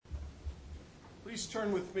Please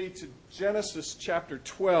turn with me to Genesis chapter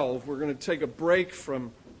 12. We're going to take a break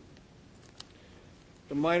from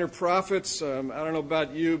the minor prophets. I don't know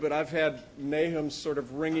about you, but I've had Nahum sort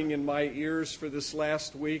of ringing in my ears for this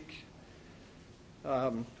last week.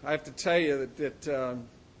 I have to tell you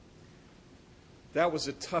that was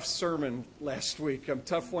a tough sermon last week. A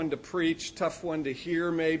tough one to preach, tough one to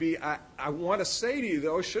hear maybe. I want to say to you,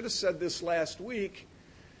 though, I should have said this last week,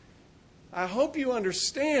 I hope you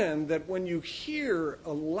understand that when you hear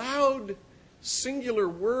a loud, singular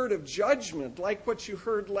word of judgment like what you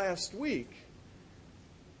heard last week,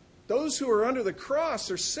 those who are under the cross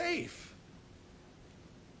are safe.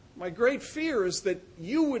 My great fear is that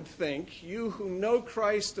you would think, you who know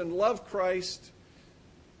Christ and love Christ,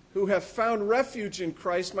 who have found refuge in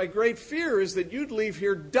Christ, my great fear is that you'd leave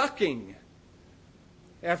here ducking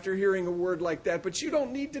after hearing a word like that. But you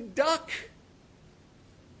don't need to duck.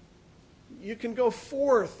 You can go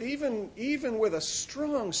forth, even with a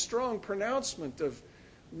strong pronouncement of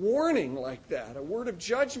warning like that, a word of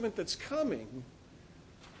judgment that's coming.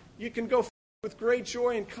 You can go forth with great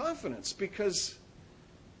joy and confidence because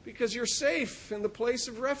you're safe in the place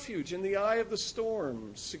of refuge, in the eye of the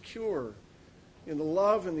storm, secure in the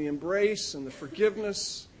love and the embrace and the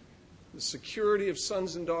forgiveness, the security of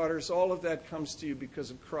sons and daughters. All of that comes to you because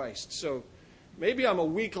of Christ. So maybe I'm a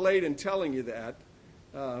week late in telling you that.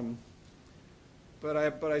 But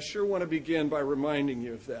I sure want to begin by reminding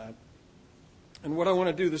you of that. And what I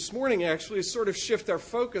want to do this morning, actually, is sort of shift our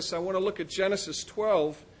focus. I want to look at Genesis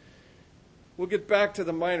 12. We'll get back to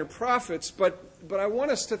the minor prophets, but I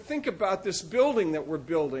want us to think about this building that we're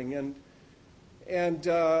building. And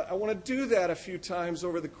I want to do that a few times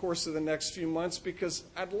over the course of the next few months because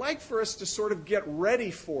I'd like for us to sort of get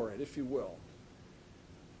ready for it, if you will.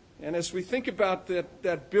 And as we think about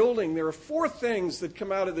that building, there are four things that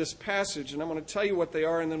come out of this passage, and I'm going to tell you what they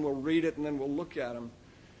are, and then we'll read it, and then we'll look at them.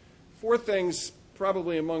 Four things,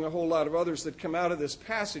 probably among a whole lot of others, that come out of this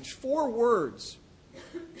passage. Four words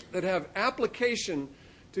that have application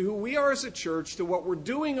to who we are as a church, to what we're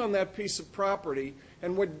doing on that piece of property,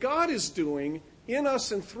 and what God is doing in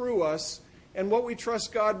us and through us, and what we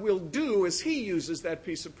trust God will do as He uses that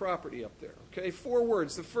piece of property up there. Okay, four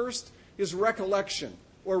words. The first is recollection.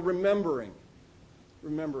 Or remembering,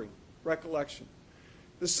 recollection.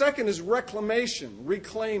 The second is reclamation,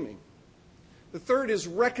 reclaiming. The third is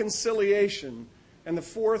reconciliation. And the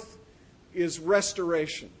fourth is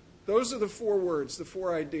restoration. Those are the four words, the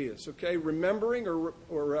four ideas, okay? Remembering or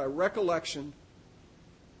recollection,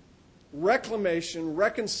 reclamation,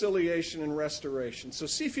 reconciliation, and restoration. So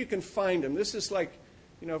see if you can find them. This is like,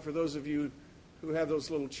 for those of you who have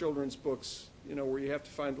those little children's books, where you have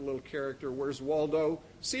to find the little character, where's Waldo?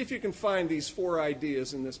 See if you can find these four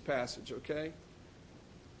ideas in this passage, okay?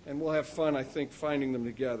 And we'll have fun, I think, finding them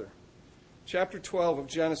together. Chapter 12 of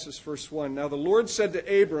Genesis, verse 1. Now the Lord said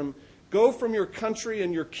to Abram, "Go from your country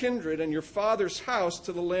and your kindred and your father's house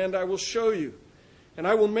to the land I will show you. And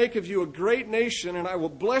I will make of you a great nation, and I will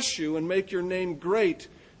bless you and make your name great,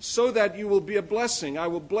 so that you will be a blessing. I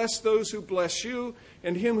will bless those who bless you,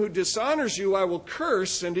 and him who dishonors you I will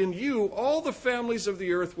curse, and in you all the families of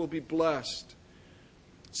the earth will be blessed."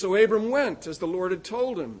 So Abram went, as the Lord had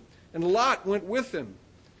told him, and Lot went with him.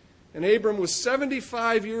 And Abram was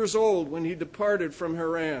 75 years old when he departed from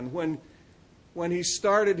Haran, when he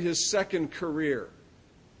started his second career.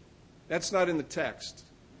 That's not in the text.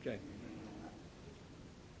 Okay.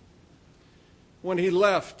 When he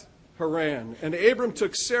left Haran. And Abram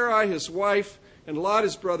took Sarai his wife, and Lot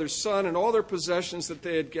his brother's son, and all their possessions that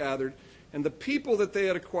they had gathered, and the people that they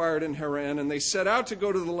had acquired in Haran, and they set out to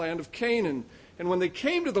go to the land of Canaan. And when they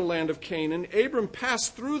came to the land of Canaan, Abram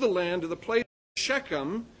passed through the land to the place of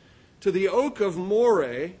Shechem, to the oak of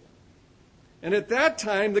Moreh, and at that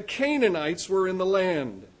time the Canaanites were in the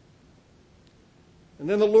land. And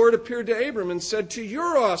then the Lord appeared to Abram and said, "To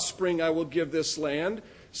your offspring I will give this land."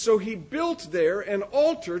 So he built there an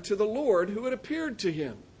altar to the Lord who had appeared to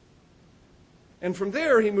him. And from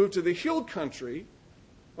there he moved to the hill country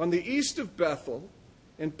on the east of Bethel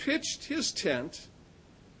and pitched his tent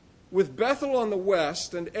with Bethel on the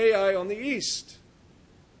west and Ai on the east.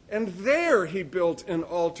 And there he built an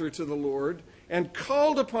altar to the Lord and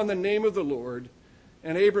called upon the name of the Lord.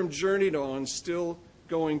 And Abram journeyed on, still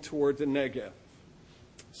going toward the Negev.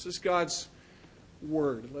 This is God's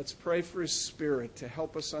Word. Let's pray for His Spirit to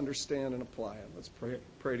help us understand and apply it. Let's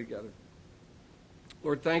pray together.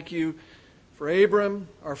 Lord, thank you for Abram,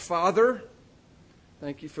 our father.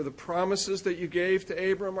 Thank you for the promises that you gave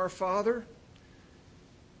to Abram, our father.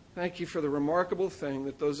 Thank you for the remarkable thing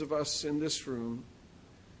that those of us in this room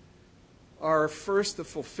are first the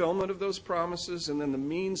fulfillment of those promises and then the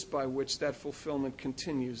means by which that fulfillment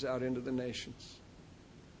continues out into the nations.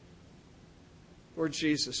 Lord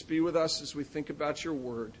Jesus, be with us as we think about your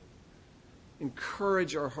word.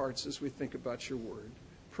 Encourage our hearts as we think about your word.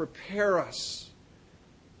 Prepare us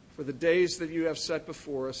for the days that you have set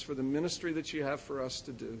before us, for the ministry that you have for us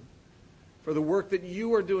to do, for the work that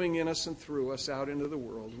you are doing in us and through us out into the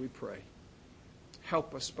world, we pray.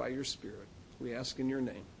 Help us by your Spirit. We ask in your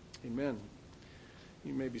name. Amen.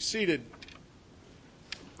 You may be seated.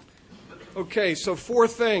 Okay, so 4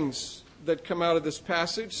 things that come out of this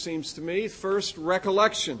passage, seems to me. First,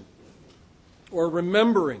 recollection, or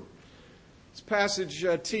remembering. This passage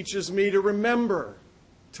teaches me to remember,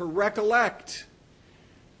 to recollect.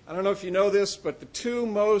 I don't know if you know this, but the 2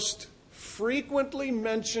 most frequently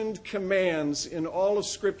mentioned commands in all of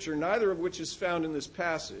Scripture, neither of which is found in this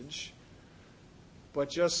passage, but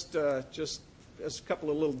just as a couple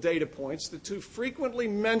of little data points, the 2 frequently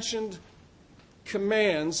mentioned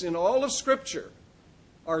commands in all of Scripture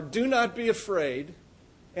are do not be afraid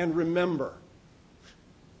and remember.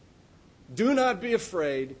 Do not be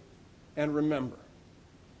afraid and remember.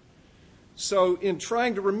 So in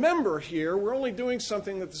trying to remember here, we're only doing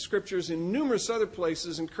something that the Scriptures in numerous other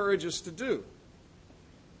places encourage us to do.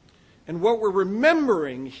 And what we're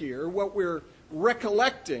remembering here, what we're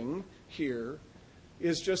recollecting here,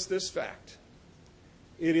 is just this fact.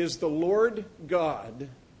 It is the Lord God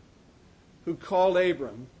who called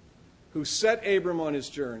Abram, who set Abram on his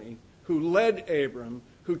journey, who led Abram,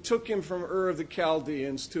 who took him from Ur of the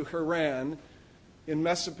Chaldeans to Haran in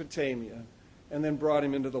Mesopotamia, and then brought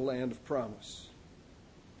him into the land of promise.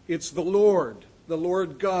 It's the Lord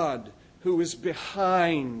God, who is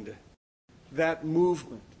behind that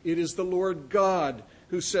movement. It is the Lord God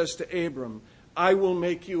who says to Abram, I will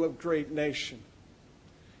make you a great nation.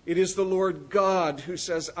 It is the Lord God who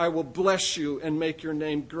says, I will bless you and make your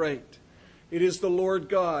name great. It is the Lord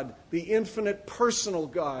God, the infinite personal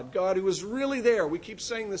God, God who is really there. We keep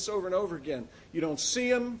saying this over and over again. You don't see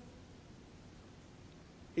him.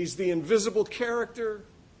 He's the invisible character.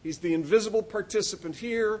 He's the invisible participant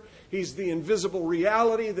here. He's the invisible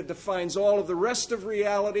reality that defines all of the rest of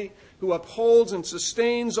reality, who upholds and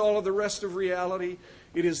sustains all of the rest of reality.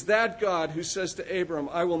 It is that God who says to Abram,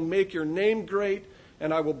 I will make your name great,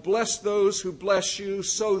 and I will bless those who bless you,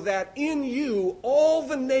 so that in you all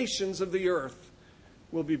the nations of the earth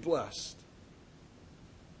will be blessed.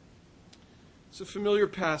 It's a familiar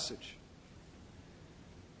passage.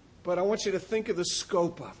 But I want you to think of the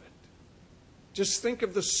scope of it. Just think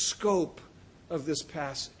of the scope of this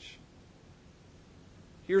passage.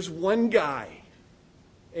 Here's one guy,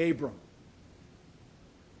 Abram.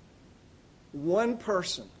 One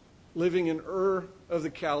person living in Ur of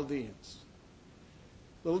the Chaldeans.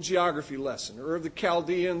 Little geography lesson. Ur of the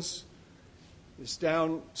Chaldeans is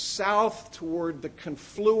down south toward the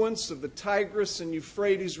confluence of the Tigris and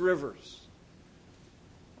Euphrates rivers.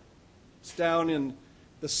 It's down in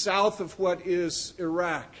the south of what is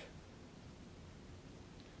Iraq.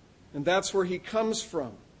 And that's where he comes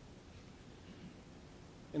from.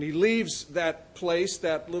 And he leaves that place,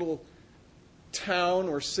 that little town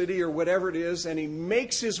or city or whatever it is, and he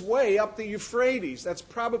makes his way up the Euphrates. That's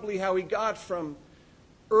probably how he got from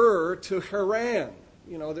Ur to Haran.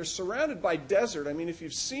 You know, they're surrounded by desert. I mean, if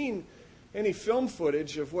you've seen any film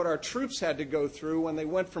footage of what our troops had to go through when they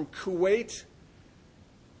went from Kuwait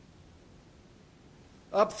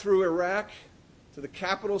up through Iraq to the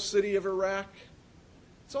capital city of Iraq,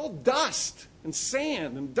 it's all dust and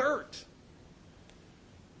sand and dirt.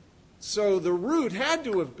 So the route had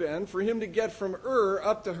to have been for him to get from Ur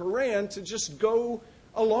up to Haran to just go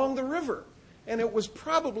along the river. And it was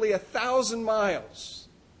probably 1,000 miles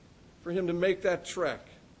for him to make that trek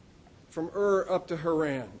from Ur up to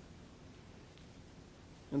Haran.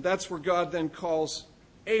 And that's where God then calls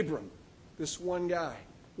Abram, this one guy,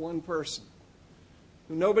 one person,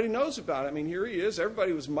 who nobody knows about. I mean, here he is.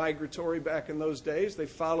 Everybody was migratory back in those days. They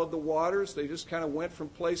followed the waters. They just kind of went from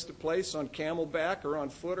place to place on camelback or on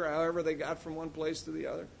foot or however they got from one place to the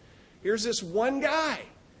other. Here's this one guy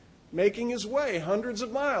making his way hundreds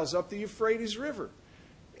of miles up the Euphrates River.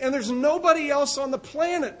 And there's nobody else on the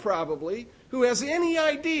planet probably who has any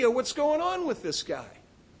idea what's going on with this guy.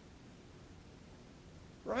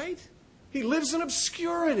 Right? He lives in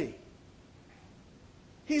obscurity.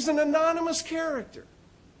 He's an anonymous character.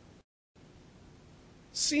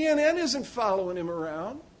 CNN isn't following him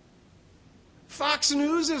around. Fox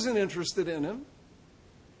News isn't interested in him.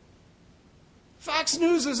 Fox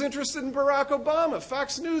News is interested in Barack Obama.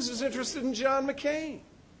 Fox News is interested in John McCain.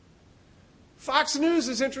 Fox News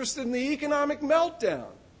is interested in the economic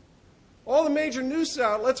meltdown. All the major news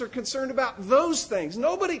outlets are concerned about those things.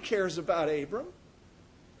 Nobody cares about Abram,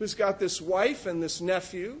 who's got this wife and this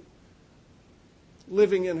nephew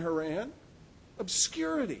living in Haran.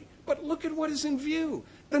 Obscurity. But look at what is in view.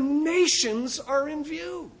 The nations are in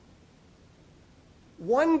view.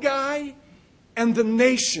 One guy and the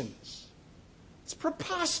nations. It's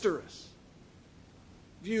preposterous,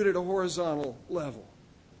 viewed at a horizontal level.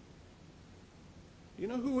 You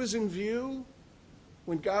know who was in view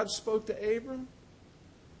when God spoke to Abram?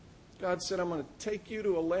 God said, I'm going to take you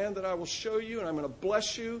to a land that I will show you, and I'm going to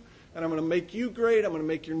bless you, and I'm going to make you great. I'm going to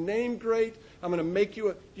make your name great. I'm going to make you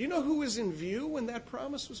a... Do you know who was in view when that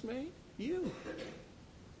promise was made? You.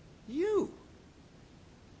 You.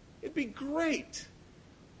 It'd be great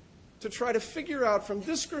to try to figure out from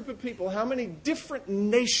this group of people how many different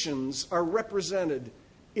nations are represented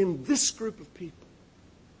in this group of people.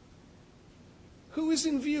 Who is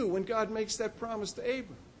in view when God makes that promise to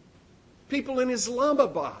Abram? People in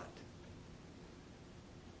Islamabad.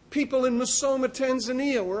 People in Musoma,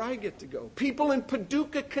 Tanzania, where I get to go. People in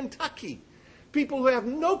Paducah, Kentucky. People who have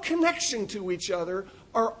no connection to each other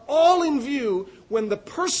are all in view when the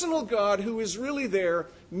personal God who is really there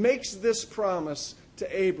makes this promise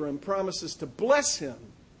to Abram, promises to bless him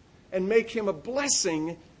and make him a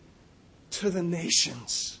blessing to the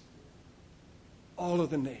nations. All of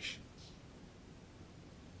the nations.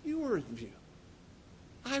 You were in view.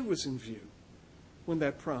 I was in view when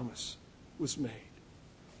that promise was made.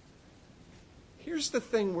 Here's the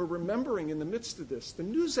thing we're remembering in the midst of this. The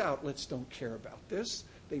news outlets don't care about this.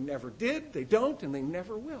 They never did, they don't, and they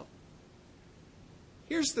never will.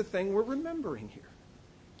 Here's the thing we're remembering here.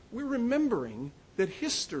 We're remembering that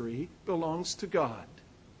history belongs to God.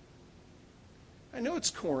 I know it's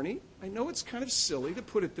corny. I know it's kind of silly to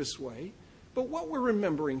put it this way. But what we're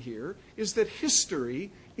remembering here is that history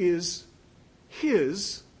is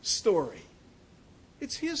His story.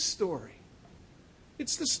 It's His story.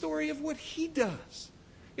 It's the story of what He does.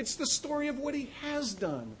 It's the story of what He has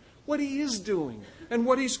done, what He is doing, and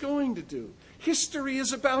what He's going to do. History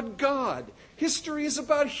is about God. History is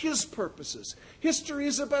about His purposes. History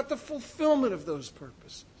is about the fulfillment of those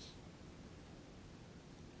purposes.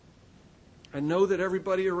 I know that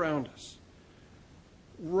everybody around us,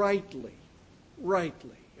 rightly,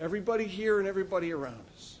 everybody here and everybody around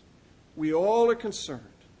us, we all are concerned.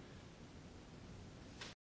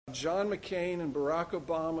 John McCain and Barack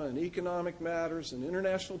Obama and economic matters and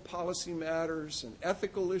international policy matters and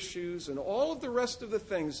ethical issues and all of the rest of the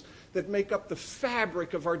things that make up the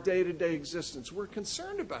fabric of our day-to-day existence. We're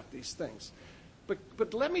concerned about these things.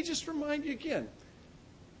 But let me just remind you again,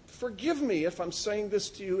 forgive me if I'm saying this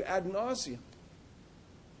to you ad nauseum.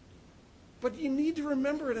 But you need to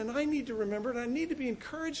remember it, and I need to remember it, and I need to be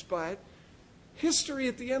encouraged by it. History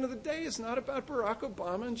at the end of the day is not about Barack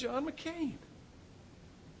Obama and John McCain.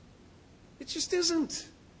 It just isn't.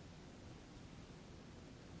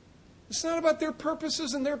 It's not about their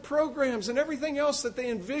purposes and their programs and everything else that they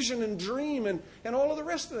envision and dream and all of the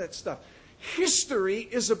rest of that stuff. History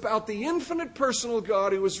is about the infinite personal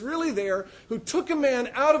God who was really there, who took a man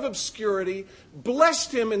out of obscurity,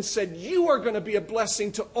 blessed him and said, you are going to be a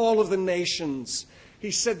blessing to all of the nations. He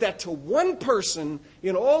said that to one person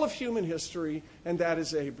in all of human history, and that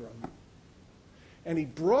is Abram. And he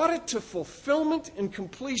brought it to fulfillment and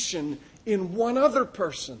completion in one other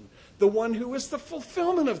person, the one who is the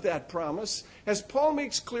fulfillment of that promise, as Paul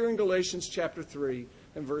makes clear in Galatians chapter 3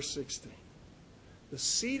 and verse 16. The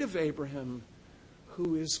seed of Abraham,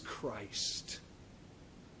 who is Christ,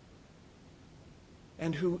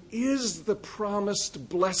 and who is the promised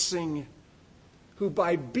blessing, who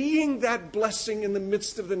by being that blessing in the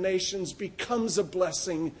midst of the nations becomes a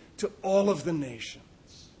blessing to all of the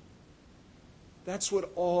nations. That's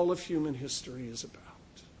what all of human history is about.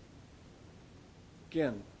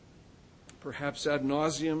 Again, perhaps ad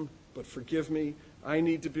nauseum, but forgive me. I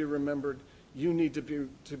need to be remembered. You need to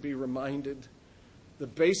be reminded. The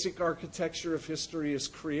basic architecture of history is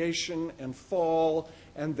creation and fall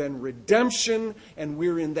and then redemption. And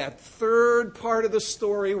we're in that third part of the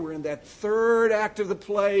story. We're in that third act of the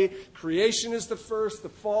play. Creation is the first, the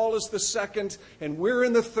fall is the second, and we're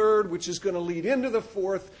in the third, which is going to lead into the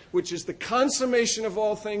fourth, which is the consummation of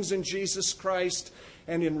all things in Jesus Christ.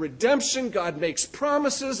 And in redemption, God makes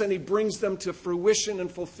promises and He brings them to fruition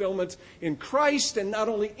and fulfillment in Christ, and not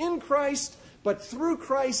only in Christ, but through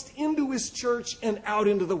Christ into His church and out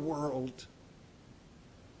into the world.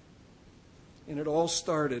 And it all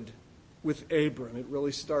started with Abram. It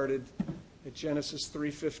really started at Genesis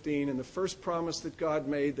 3:15, and the first promise that God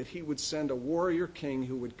made, that He would send a warrior king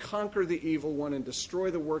who would conquer the evil one and destroy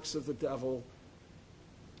the works of the devil.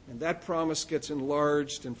 And that promise gets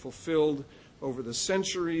enlarged and fulfilled over the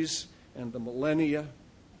centuries and the millennia.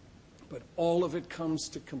 But all of it comes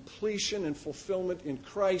to completion and fulfillment in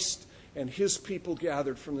Christ and his people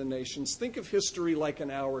gathered from the nations. Think of history like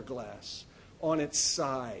an hourglass on its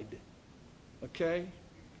side. Okay?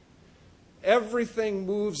 Everything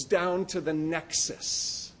moves down to the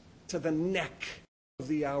nexus, to the neck of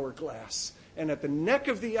the hourglass. And at the neck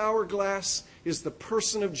of the hourglass is the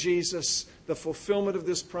person of Jesus, the fulfillment of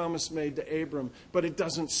this promise made to Abram. But it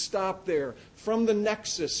doesn't stop there. From the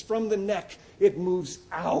nexus, from the neck, it moves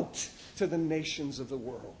out to the nations of the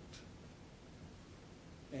world.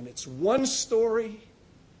 And it's one story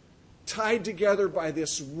tied together by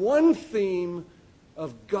this one theme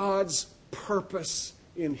of God's purpose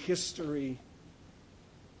in history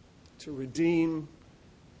to redeem,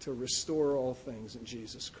 to restore all things in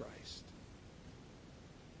Jesus Christ.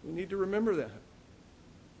 We need to remember that.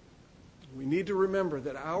 We need to remember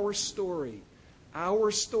that our story,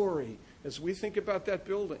 as we think about that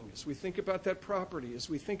building, as we think about that property, as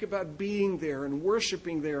we think about being there and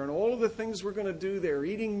worshiping there and all of the things we're going to do there,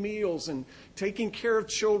 eating meals and taking care of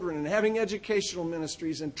children and having educational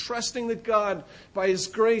ministries and trusting that God, by his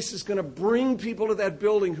grace, is going to bring people to that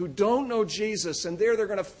building who don't know Jesus, and there they're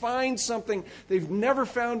going to find something they've never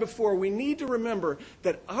found before. We need to remember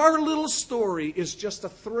that our little story is just a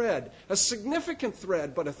thread, a significant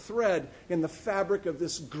thread, but a thread in the fabric of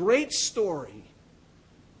this great story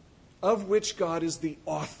of which God is the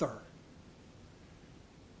author.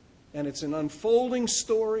 And it's an unfolding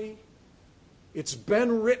story. It's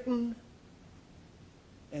been written.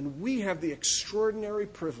 And we have the extraordinary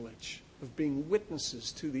privilege of being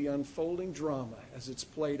witnesses to the unfolding drama as it's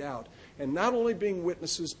played out. And not only being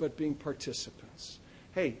witnesses, but being participants.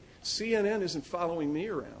 Hey, CNN isn't following me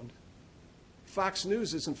around. Fox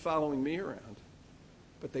News isn't following me around.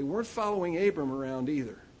 But they weren't following Abram around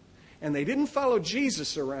either. And they didn't follow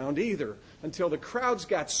Jesus around either until the crowds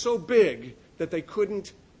got so big that they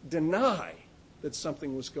couldn't deny that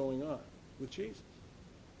something was going on with Jesus.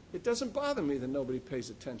 It doesn't bother me that nobody pays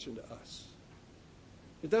attention to us.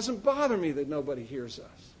 It doesn't bother me that nobody hears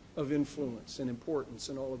us of influence and importance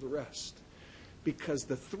and all of the rest. Because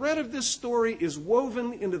the thread of this story is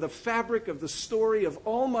woven into the fabric of the story of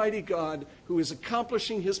Almighty God, who is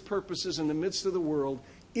accomplishing his purposes in the midst of the world,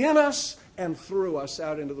 in us and through us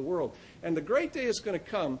out into the world. And the great day is going to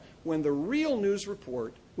come when the real news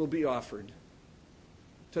report will be offered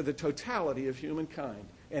to the totality of humankind.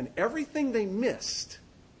 And everything they missed,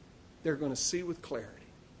 they're going to see with clarity.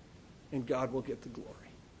 And God will get the glory.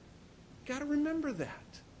 Got to remember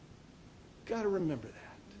that. Got to remember that.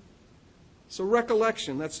 So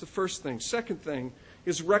recollection, that's the first thing. Second thing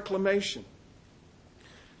is reclamation.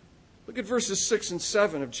 Look at verses 6 and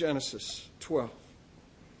 7 of Genesis 12.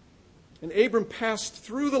 And Abram passed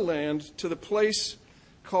through the land to the place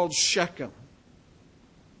called Shechem,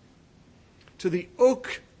 to the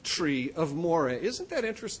oak tree of Moreh. Isn't that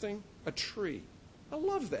interesting? A tree. I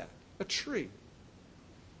love that. A tree.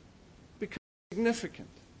 Because it's significant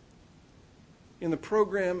in the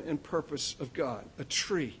program and purpose of God. A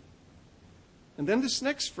tree. And then this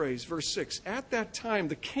next phrase, verse 6, at that time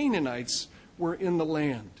the Canaanites were in the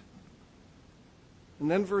land. And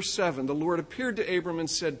then verse 7, the Lord appeared to Abram and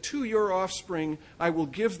said, to your offspring I will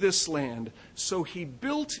give this land. So he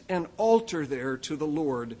built an altar there to the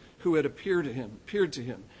Lord who had appeared to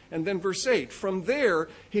him. And then verse 8, from there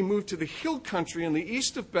he moved to the hill country in the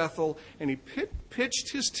east of Bethel, and he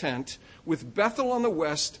pitched his tent with Bethel on the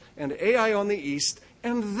west and Ai on the east,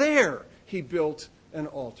 and there he built an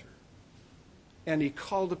altar. And he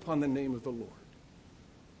called upon the name of the Lord.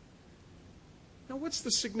 Now what's the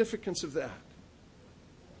significance of that?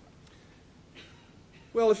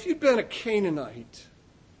 Well, if you'd been a Canaanite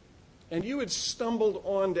and you had stumbled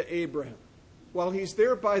onto Abraham while he's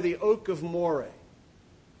there by the oak of Moreh,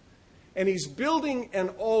 and he's building an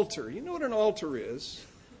altar. You know what an altar is?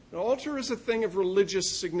 An altar is a thing of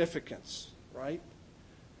religious significance, right?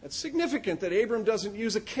 It's significant that Abram doesn't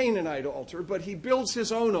use a Canaanite altar, but he builds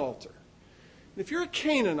his own altar. And if you're a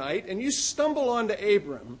Canaanite and you stumble onto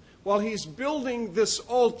Abram while he's building this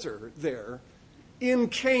altar there in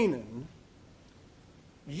Canaan,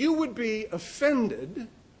 you would be offended.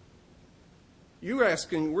 We're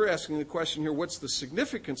asking the question here, what's the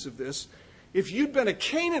significance of this? If you'd been a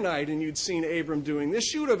Canaanite and you'd seen Abram doing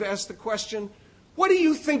this, you would have asked the question, what do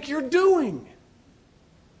you think you're doing?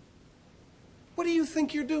 What do you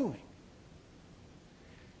think you're doing?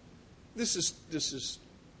 This is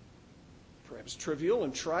perhaps trivial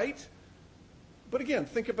and trite, but again,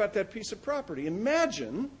 think about that piece of property.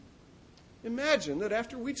 Imagine Imagine that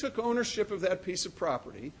after we took ownership of that piece of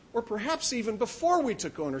property, or perhaps even before we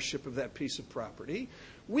took ownership of that piece of property,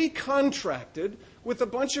 we contracted with a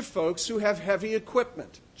bunch of folks who have heavy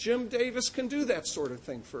equipment. Jim Davis can do that sort of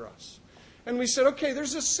thing for us. And we said, okay,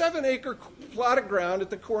 there's a 7-acre plot of ground at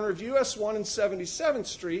the corner of US 1 and 77th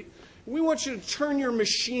Street. We want you to turn your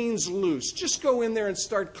machines loose. Just go in there and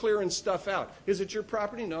start clearing stuff out. Is it your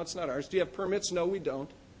property? No, it's not ours. Do you have permits? No, we don't.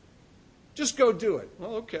 Just go do it.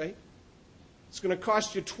 Well, okay. It's going to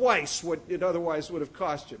cost you twice what it otherwise would have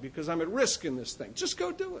cost you because I'm at risk in this thing. Just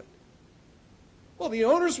go do it. Well, the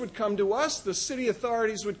owners would come to us, the city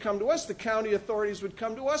authorities would come to us, the county authorities would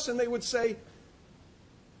come to us, and they would say,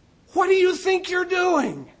 "What do you think you're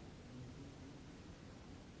doing?"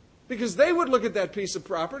 Because they would look at that piece of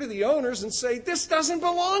property, the owners, and say, "This doesn't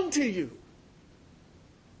belong to you."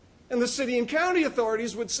 And the city and county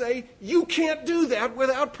authorities would say, "You can't do that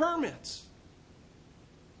without permits."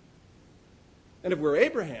 And if we're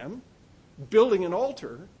Abraham, building an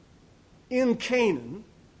altar in Canaan,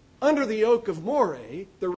 under the oak of Moreh,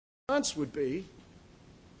 the response would be,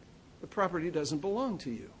 the property doesn't belong to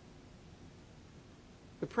you.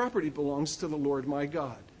 The property belongs to the Lord my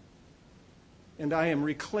God, and I am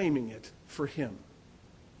reclaiming it for him.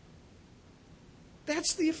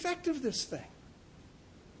 That's the effect of this thing.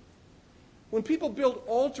 When people built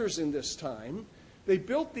altars in this time, they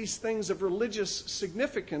built these things of religious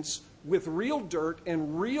significance with real dirt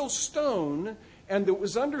and real stone, and it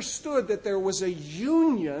was understood that there was a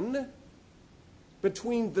union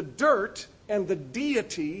between the dirt and the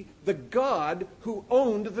deity, the God who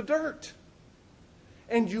owned the dirt.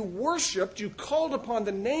 And you worshipped, you called upon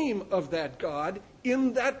the name of that God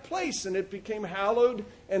in that place, and it became hallowed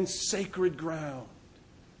and sacred ground.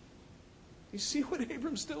 You see what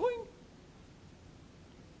Abram's doing?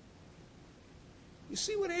 You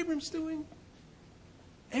see what Abram's doing?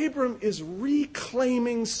 Abram is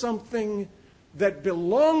reclaiming something that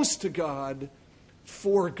belongs to God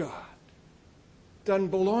for God. Doesn't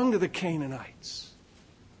belong to the Canaanites.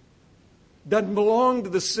 Doesn't belong to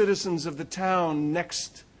the citizens of the town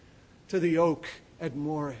next to the oak at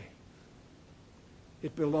Moreh.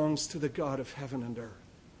 It belongs to the God of heaven and earth.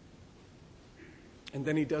 And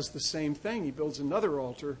then he does the same thing. He builds another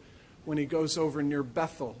altar when he goes over near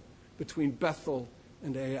Bethel, between Bethel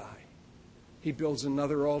and Ai. He builds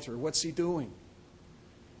another altar. What's he doing?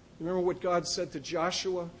 Remember what God said to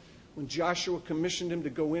Joshua? When Joshua commissioned him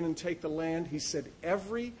to go in and take the land, he said,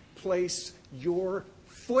 every place your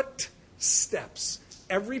foot steps,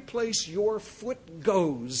 every place your foot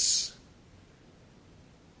goes,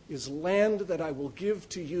 is land that I will give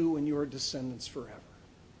to you and your descendants forever.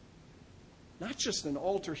 Not just an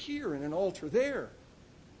altar here and an altar there,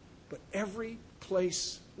 but every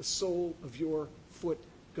place the sole of your foot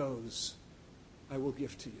goes, I will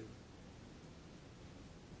give to you.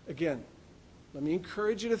 Again, let me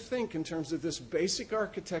encourage you to think in terms of this basic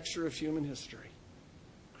architecture of human history.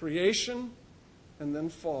 Creation and then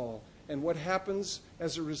fall. And what happens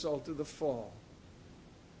as a result of the fall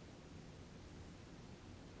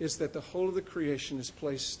is that the whole of the creation is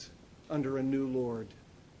placed under a new Lord.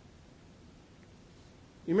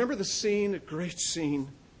 You remember the scene, a great scene,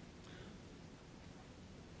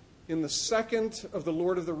 in the second of the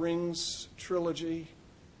Lord of the Rings trilogy,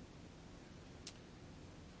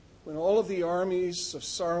 when all of the armies of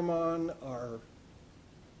Saruman are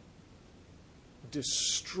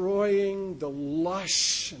destroying the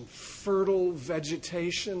lush and fertile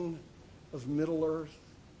vegetation of Middle-earth,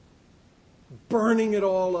 burning it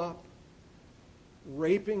all up,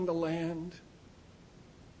 raping the land,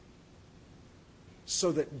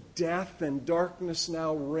 so that death and darkness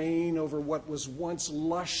now reign over what was once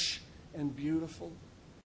lush and beautiful.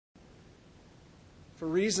 For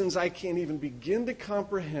reasons I can't even begin to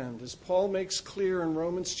comprehend, as Paul makes clear in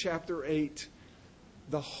Romans chapter 8,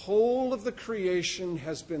 the whole of the creation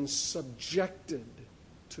has been subjected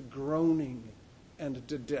to groaning and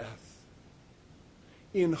to death,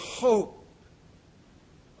 in hope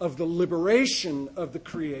of the liberation of the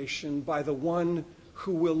creation by the one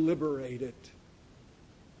who will liberate it,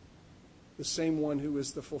 the same one who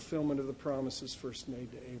is the fulfillment of the promises first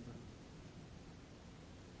made to Abram.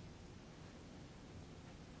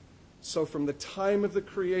 So from the time of the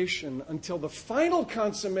creation until the final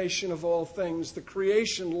consummation of all things, the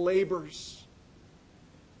creation labors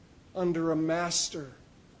under a master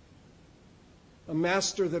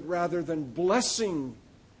that rather than blessing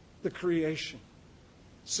the creation,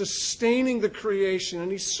 sustaining the creation,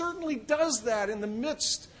 and he certainly does that in the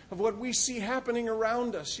midst of what we see happening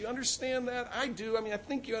around us. You understand that? I do. I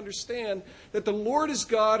think you understand that the Lord is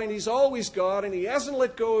God, and He's always God, and He hasn't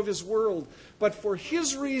let go of His world. But for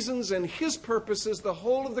His reasons and His purposes, the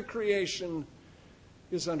whole of the creation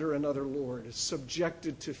is under another Lord. It's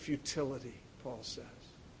subjected to futility, Paul says.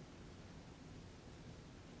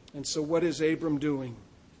 And so what is Abram doing?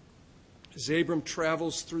 As Abram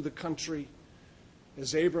travels through the country,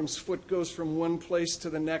 as Abram's foot goes from one place to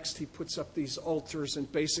the next, he puts up these altars, and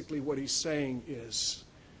basically what he's saying is,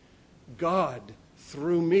 God,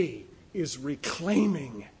 through me, is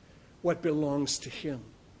reclaiming what belongs to Him,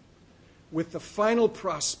 with the final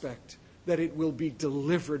prospect that it will be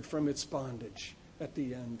delivered from its bondage at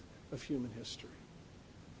the end of human history.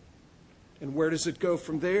 And where does it go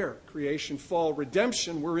from there? Creation, fall,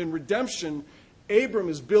 redemption. We're in redemption. Abram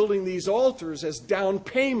is building these altars as down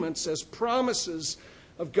payments, as promises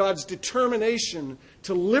of God's determination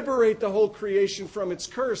to liberate the whole creation from its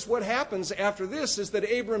curse. What happens after this is that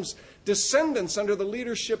Abram's descendants, under the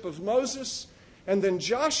leadership of Moses and then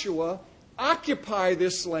Joshua, occupy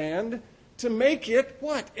this land to make it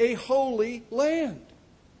what? A holy land.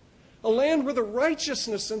 A land where the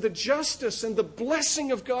righteousness and the justice and the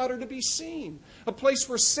blessing of God are to be seen. A place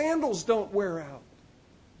where sandals don't wear out.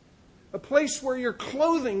 A place where your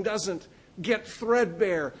clothing doesn't get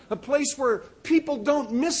threadbare. A place where people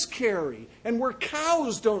don't miscarry and where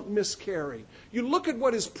cows don't miscarry. You look at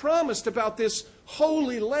what is promised about this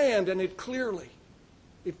holy land, and it clearly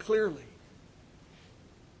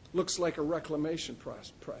looks like a reclamation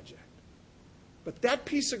project. But that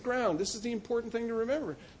piece of ground, this is the important thing to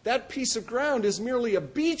remember, that piece of ground is merely a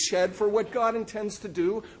beachhead for what God intends to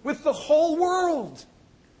do with the whole world.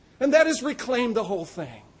 And that is reclaim the whole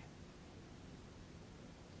thing.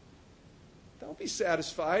 Don't be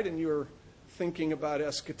satisfied in your thinking about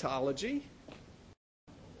eschatology.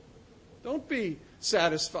 Don't be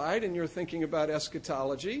satisfied in your thinking about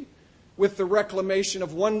eschatology with the reclamation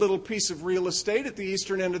of one little piece of real estate at the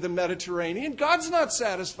eastern end of the Mediterranean. God's not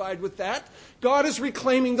satisfied with that. God is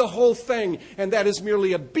reclaiming the whole thing, and that is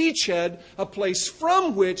merely a beachhead, a place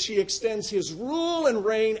from which He extends His rule and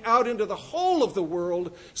reign out into the whole of the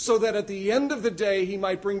world, so that at the end of the day He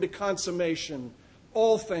might bring to consummation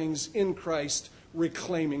all things in Christ,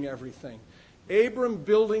 reclaiming everything. Abram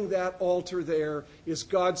building that altar there is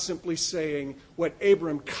God simply saying what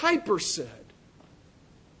Abram Kuyper said,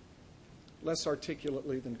 less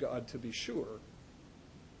articulately than God, to be sure.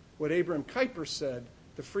 What Abram Kuyper said,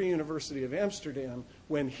 the Free University of Amsterdam,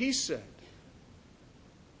 when he said,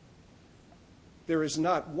 there is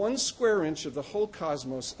not 1 square inch of the whole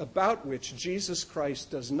cosmos about which Jesus Christ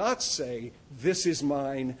does not say, this is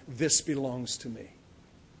mine, this belongs to me.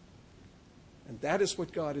 And that is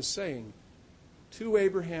what God is saying to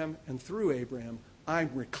Abraham and through Abraham. I'm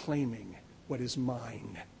reclaiming what is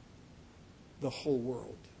mine, the whole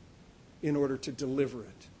world, in order to deliver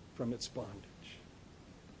it from its bondage.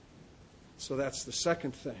 So that's the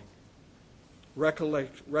second thing.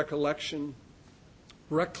 Recollection,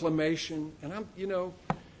 reclamation. And you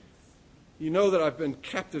know that I've been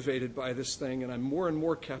captivated by this thing, and I'm more and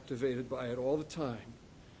more captivated by it all the time.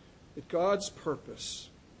 That God's purpose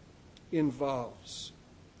involves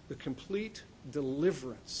the complete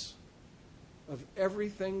deliverance of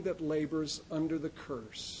everything that labors under the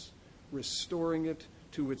curse, restoring it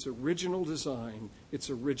to its original design, its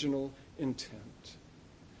original intent.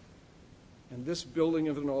 And this building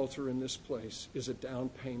of an altar in this place is a down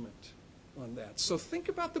payment on that. So think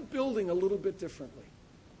about the building a little bit differently.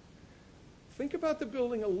 Think about the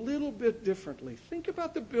building a little bit differently. Think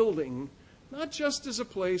about the building not just as a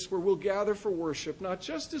place where we'll gather for worship, not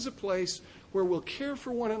just as a place where we'll care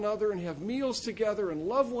for one another and have meals together and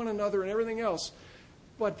love one another and everything else,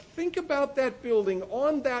 but think about that building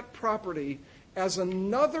on that property as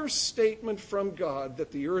another statement from God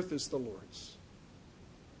that the earth is the Lord's.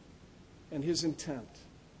 And His intent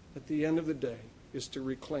at the end of the day is to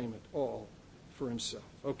reclaim it all for Himself.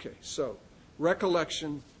 Okay, so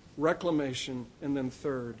recollection, reclamation, and then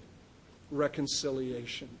third,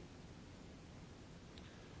 reconciliation.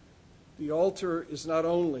 The altar is not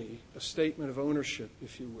only a statement of ownership,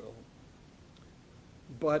 if you will,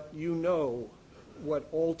 but you know what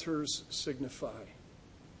altars signify.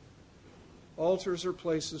 Altars are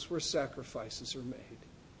places where sacrifices are made.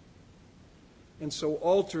 And so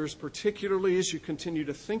altars, particularly as you continue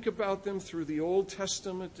to think about them through the Old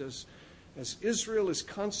Testament, as Israel is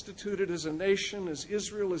constituted as a nation, as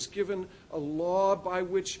Israel is given a law by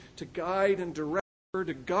which to guide and direct her,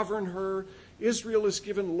 to govern her, Israel is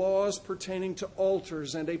given laws pertaining to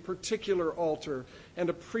altars and a particular altar and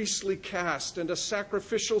a priestly caste and a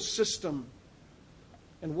sacrificial system.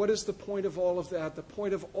 And what is the point of all of that? The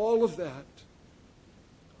point of all of that,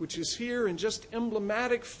 which is here in just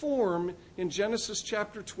emblematic form in Genesis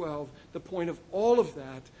chapter 12, the point of all of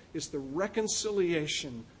that is the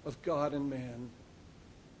reconciliation of God and man.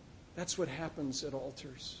 That's what happens at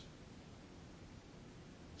altars.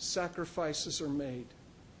 Sacrifices are made.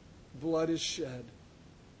 Blood is shed.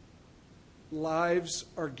 Lives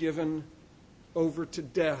are given over to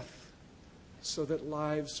death so that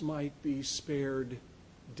lives might be spared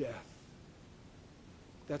death.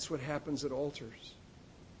 That's what happens at altars.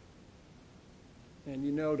 And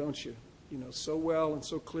you know, don't you? You know so well and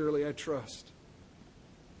so clearly, I trust,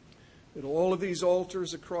 that all of these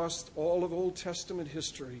altars across all of Old Testament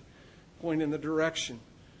history point in the direction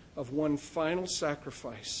of one final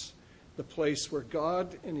sacrifice, the place where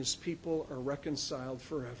God and his people are reconciled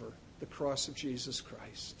forever, the cross of Jesus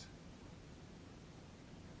Christ.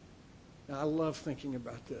 Now, I love thinking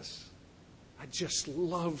about this. I just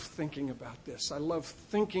love thinking about this. I love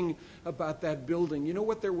thinking about that building. You know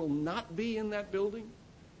what there will not be in that building?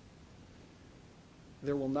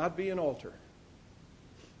 There will not be an altar.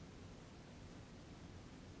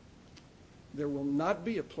 There will not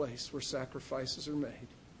be a place where sacrifices are made.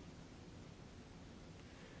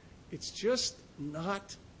 It's just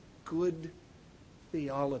not good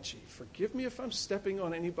theology. Forgive me if I'm stepping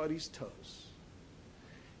on anybody's toes.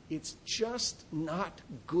 It's just not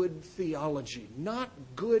good theology, not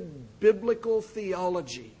good biblical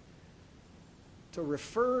theology to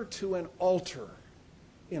refer to an altar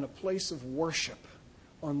in a place of worship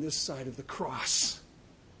on this side of the cross.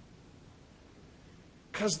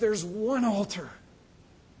 Because there's one altar.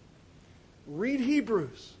 Read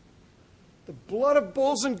Hebrews. The blood of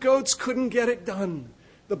bulls and goats couldn't get it done.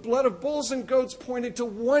 The blood of bulls and goats pointed to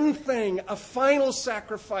one thing, a final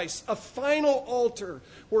sacrifice, a final altar,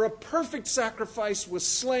 where a perfect sacrifice was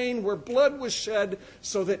slain, where blood was shed,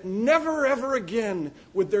 so that never ever again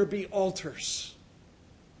would there be altars.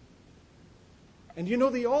 And you know,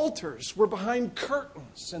 the altars were behind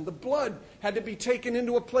curtains, and the blood had to be taken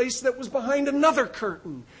into a place that was behind another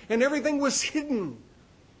curtain, and everything was hidden.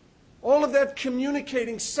 All of that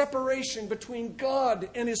communicating separation between God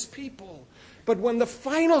and his people. But when the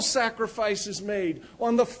final sacrifice is made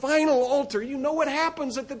on the final altar, you know what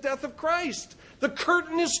happens at the death of Christ. The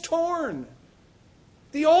curtain is torn.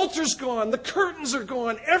 The altar's gone. The curtains are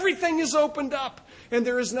gone. Everything is opened up. And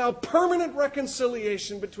there is now permanent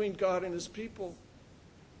reconciliation between God and his people.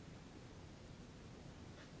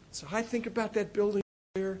 So I think about that building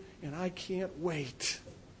there, and I can't wait.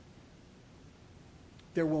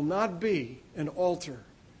 There will not be an altar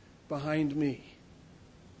behind me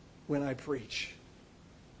when I preach.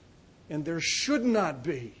 And there should not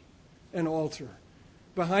be an altar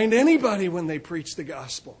behind anybody when they preach the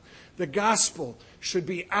gospel. The gospel should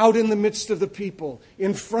be out in the midst of the people,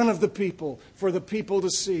 in front of the people, for the people to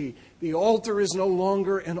see. The altar is no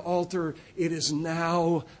longer an altar. It is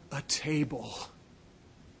now a table.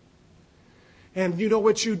 And you know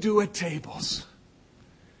what you do at tables?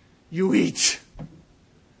 You eat.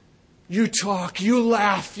 You talk, you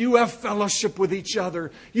laugh, you have fellowship with each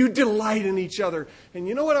other, you delight in each other. And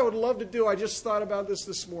you know what I would love to do? I just thought about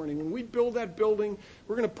this morning. When we build that building,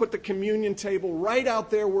 we're going to put the communion table right out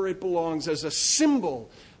there where it belongs as a symbol,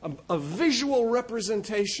 a visual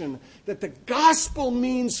representation that the gospel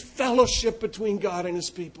means fellowship between God and his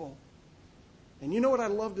people. And you know what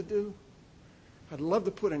I'd love to do? I'd love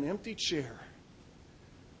to put an empty chair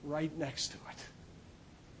right next to it.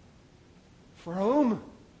 For whom?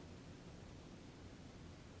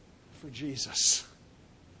 For Jesus,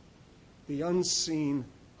 the unseen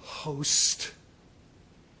host,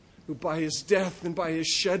 who by his death and by his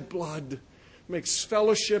shed blood makes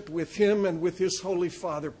fellowship with him and with his Holy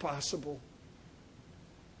Father possible.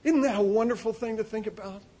 Isn't that a wonderful thing to think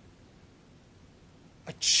about?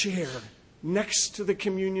 A chair next to the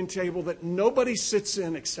communion table that nobody sits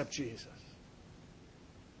in except Jesus.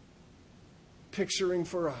 Picturing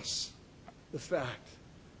for us the fact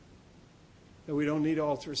that we don't need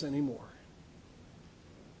altars anymore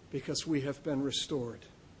because we have been restored.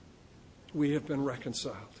 We have been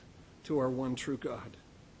reconciled to our one true God.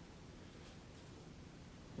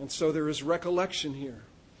 And so there is recollection here.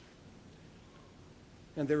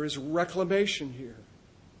 And there is reclamation here.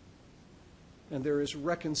 And there is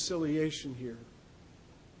reconciliation here.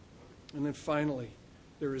 And then finally,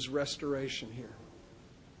 there is restoration here.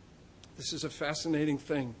 This is a fascinating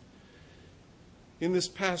thing. In this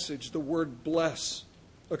passage, the word bless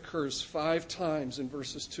occurs 5 times in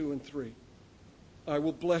verses 2 and 3. I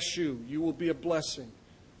will bless you. You will be a blessing.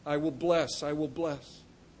 I will bless. I will bless.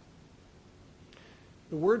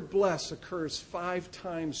 The word bless occurs 5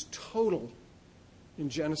 times total in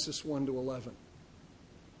Genesis 1 to 11.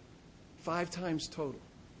 5 times total.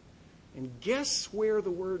 And guess where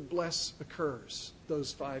the word bless occurs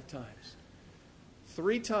those 5 times?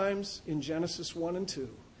 3 times in Genesis 1 and 2,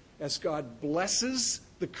 as God blesses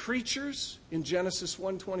the creatures in Genesis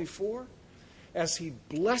 1:24, as he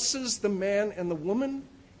blesses the man and the woman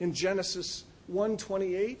in Genesis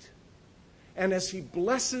 1:28, and as he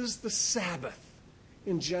blesses the Sabbath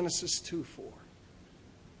in Genesis 2:4.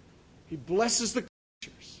 He blesses the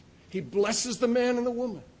creatures. He blesses the man and the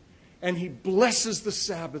woman. And he blesses the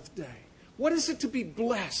Sabbath day. What is it to be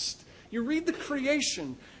blessed? You read the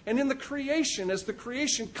creation, and in the creation, as the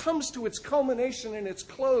creation comes to its culmination and its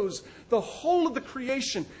close, the whole of the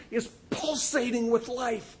creation is pulsating with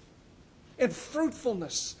life and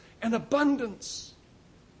fruitfulness and abundance.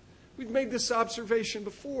 We've made this observation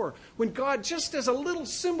before. When God, just as a little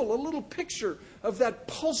symbol, a little picture of that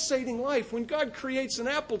pulsating life, when God creates an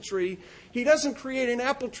apple tree, he doesn't create an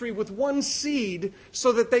apple tree with one seed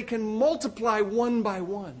so that they can multiply one by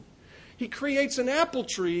one. He creates an apple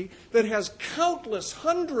tree that has countless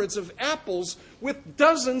hundreds of apples with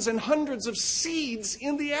dozens and hundreds of seeds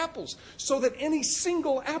in the apples, so that any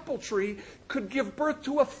single apple tree could give birth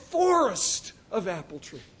to a forest of apple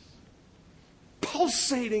trees,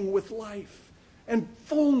 pulsating with life and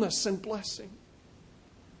fullness and blessing.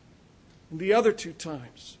 And the other 2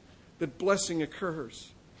 times that blessing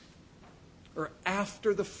occurs are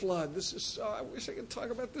after the flood. I wish I could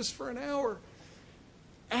talk about this for an hour.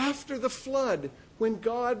 After the flood, when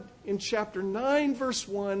God, in chapter 9, verse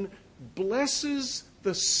 1, blesses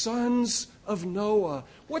the sons of Noah.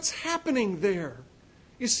 What's happening there?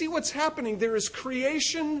 You see what's happening? There is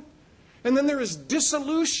creation, and then there is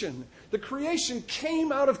dissolution. The creation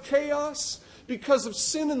came out of chaos. Because of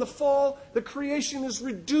sin and the fall, the creation is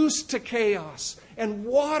reduced to chaos and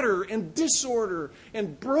water and disorder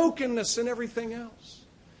and brokenness and everything else.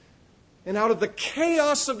 And out of the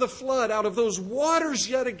chaos of the flood, out of those waters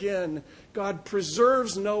yet again, God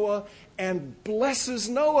preserves Noah and blesses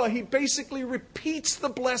Noah. He basically repeats the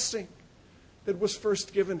blessing that was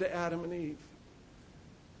first given to Adam and Eve.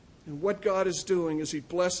 And what God is doing as he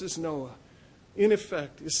blesses Noah, in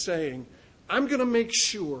effect, is saying, I'm going to make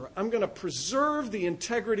sure, I'm going to preserve the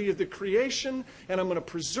integrity of the creation, and I'm going to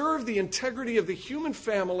preserve the integrity of the human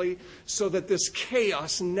family so that this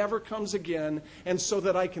chaos never comes again, and so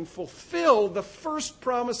that I can fulfill the first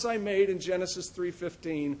promise I made in Genesis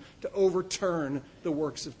 3:15 to overturn the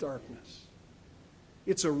works of darkness.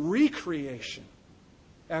 It's a recreation.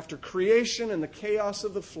 After creation and the chaos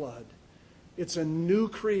of the flood, it's a new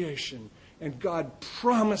creation, and God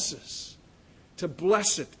promises to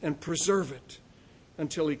bless it and preserve it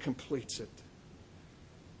until he completes it.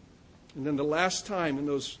 And then the last time in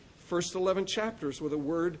those first 11 chapters where the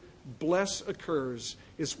word bless occurs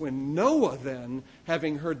is when Noah then,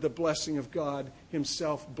 having heard the blessing of God,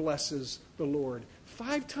 himself blesses the Lord.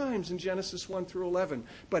 5 times in Genesis 1 through 11.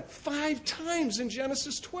 But 5 times in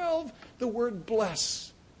Genesis 12, the word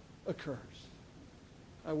bless occurs.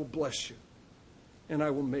 I will bless you, and I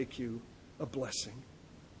will make you a blessing.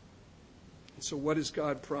 So what is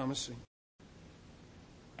God promising?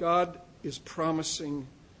 God is promising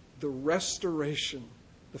the restoration,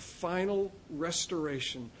 the final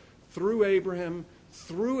restoration through Abraham,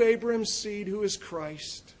 through Abraham's seed who is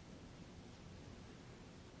Christ,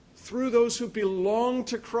 through those who belong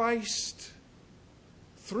to Christ,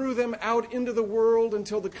 through them out into the world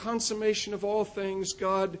until the consummation of all things.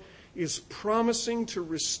 God is promising to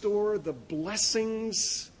restore the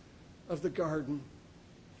blessings of the garden.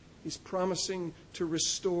 He's promising to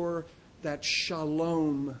restore that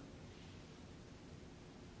shalom.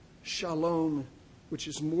 Shalom, which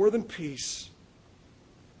is more than peace,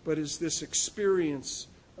 but is this experience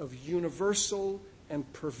of universal and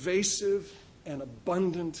pervasive and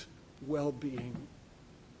abundant well-being.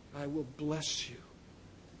 I will bless you,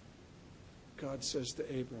 God says to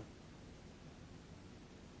Abram.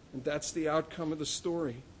 And that's the outcome of the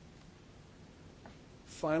story.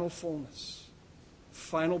 Final fullness.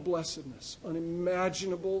 Final blessedness,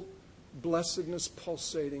 unimaginable blessedness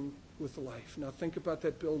pulsating with life. Now think about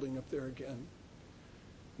that building up there again.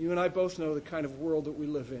 You and I both know the kind of world that we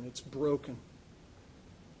live in. It's broken,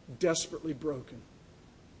 desperately broken,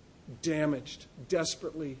 damaged,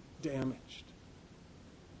 desperately damaged,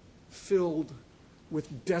 filled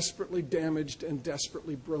with desperately damaged and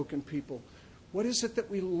desperately broken people. What is it that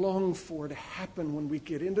we long for to happen when we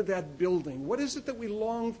get into that building? What is it that we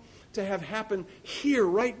long to have happen here,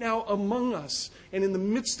 right now, among us, and in the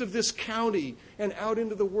midst of this county and out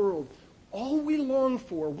into the world? All we long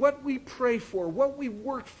for, what we pray for, what we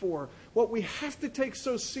work for, what we have to take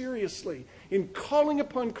so seriously in calling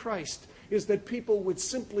upon Christ is that people would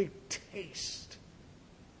simply taste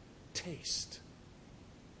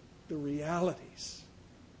the realities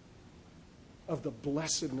of the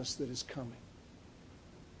blessedness that is coming.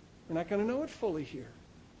 We're not going to know it fully here.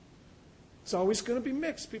 It's always going to be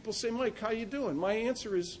mixed. People say, Mike, how you doing? My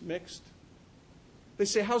answer is mixed. They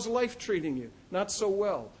say, how's life treating you? Not so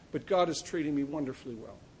well, but God is treating me wonderfully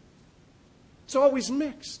well. It's always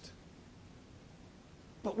mixed.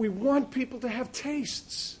 But we want people to have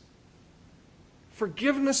tastes.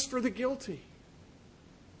 Forgiveness for the guilty.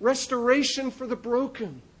 Restoration for the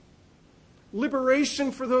broken.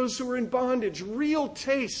 Liberation for those who are in bondage. Real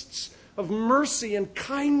tastes of mercy and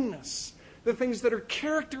kindness. The things that are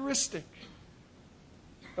characteristic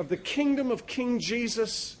of the kingdom of King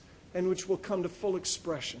Jesus and which will come to full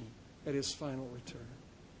expression at his final return.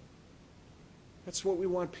 That's what we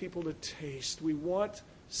want people to taste. We want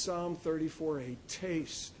Psalm 34:8,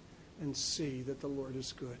 taste and see that the Lord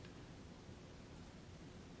is good.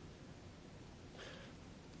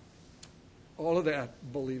 All of that,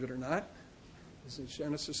 believe it or not, is in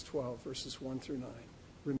Genesis 12, verses 1 through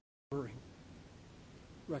 9. Remembering.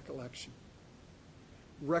 Recollection.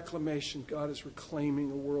 Reclamation. God is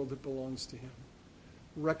reclaiming a world that belongs to him.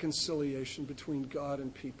 Reconciliation between God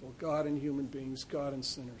and people, God and human beings, God and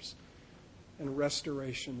sinners. And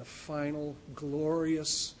restoration, the final,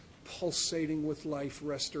 glorious, pulsating with life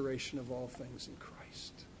restoration of all things in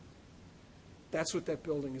Christ. That's what that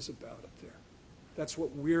building is about up there. That's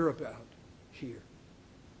what we're about here.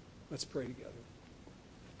 Let's pray together.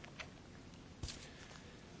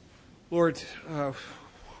 Lord,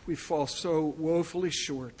 we fall so woefully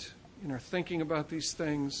short in our thinking about these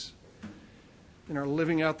things, in our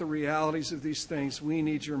living out the realities of these things. We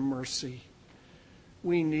need your mercy.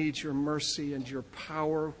 We need your mercy and your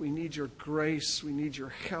power. We need your grace. We need your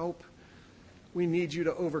help. We need you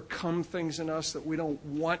to overcome things in us that we don't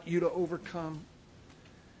want you to overcome.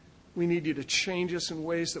 We need you to change us in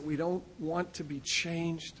ways that we don't want to be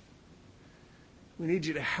changed. We need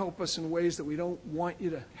you to help us in ways that we don't want you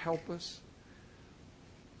to help us.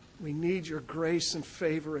 We need your grace and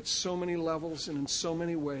favor at so many levels and in so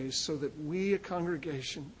many ways so that we, a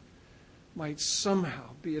congregation, might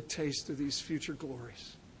somehow be a taste of these future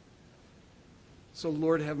glories. So,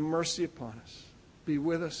 Lord, have mercy upon us. Be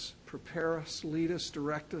with us, prepare us, lead us,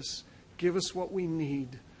 direct us. Give us what we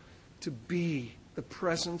need to be the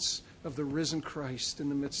presence of the risen Christ in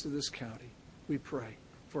the midst of this county. We pray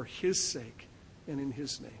for his sake and in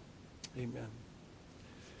his name. Amen.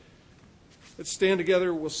 Let's stand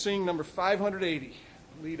together. We'll sing number 580.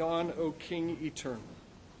 Lead on, O King Eternal.